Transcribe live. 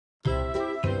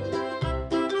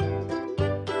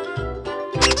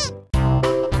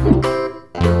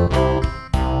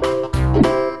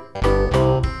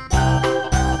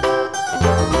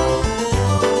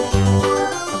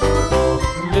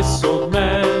This old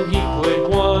man, he played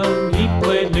one. He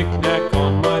played knick-knack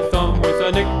on my thumb with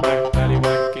a knick-knack,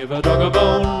 paddywhack, give a dog a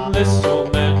bone. This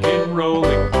old man came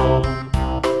rolling home.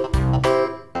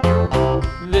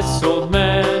 This old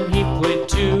man, he played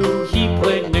two. He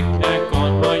played knick-knack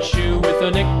on my shoe with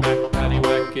a knick-knack,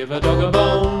 paddywhack, give a dog a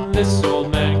bone. This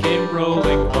old man came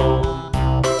rolling home.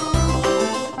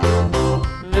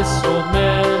 This old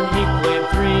man, he played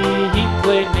three. He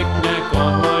played knick-knack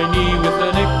on my knee with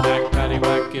a knick-knack,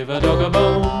 paddywhack, give a dog a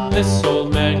bone. This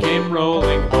old man came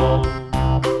rolling home.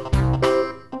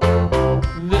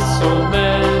 This old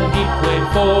man, he played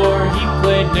four. He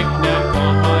played knick-knack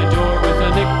on my door with a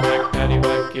knick-knack,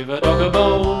 paddywhack, give a dog a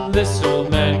bone. This old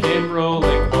man came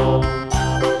rolling home.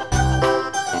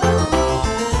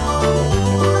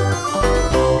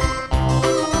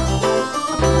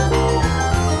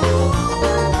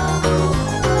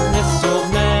 This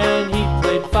old man, he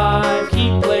played five.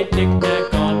 He played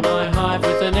knick-knack on my hive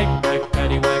with a knick-knack,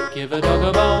 paddywhack, give a dog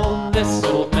a bone. This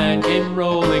old man came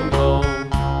rolling home.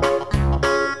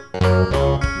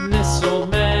 This old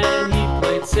man, he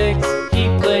played six. He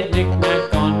played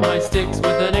knick-knack on my sticks with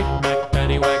a knick-knack,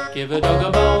 paddywhack, give a dog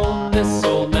a bone. This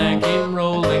old man came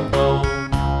rolling home.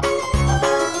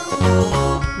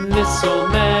 This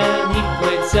old man, he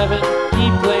played seven. He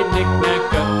played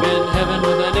knick-knack up in heaven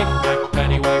with a knick-knack,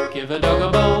 paddywhack, give a dog a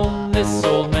bone. This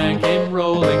old man came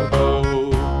rolling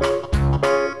home.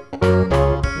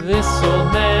 This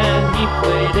old man, he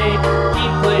played eight. He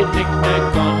played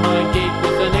knick-knack on my gate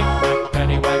with a knick-knack,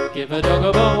 paddywhack, give a dog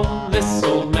a bone. This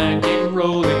old man came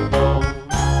rolling home.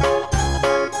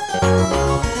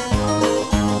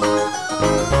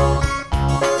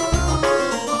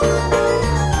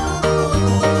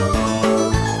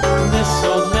 This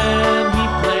old man, he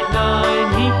played nine.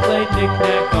 He played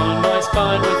knick-knack on my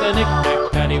spine with a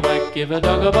knick-knack, paddywhack, give a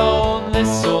dog a bone.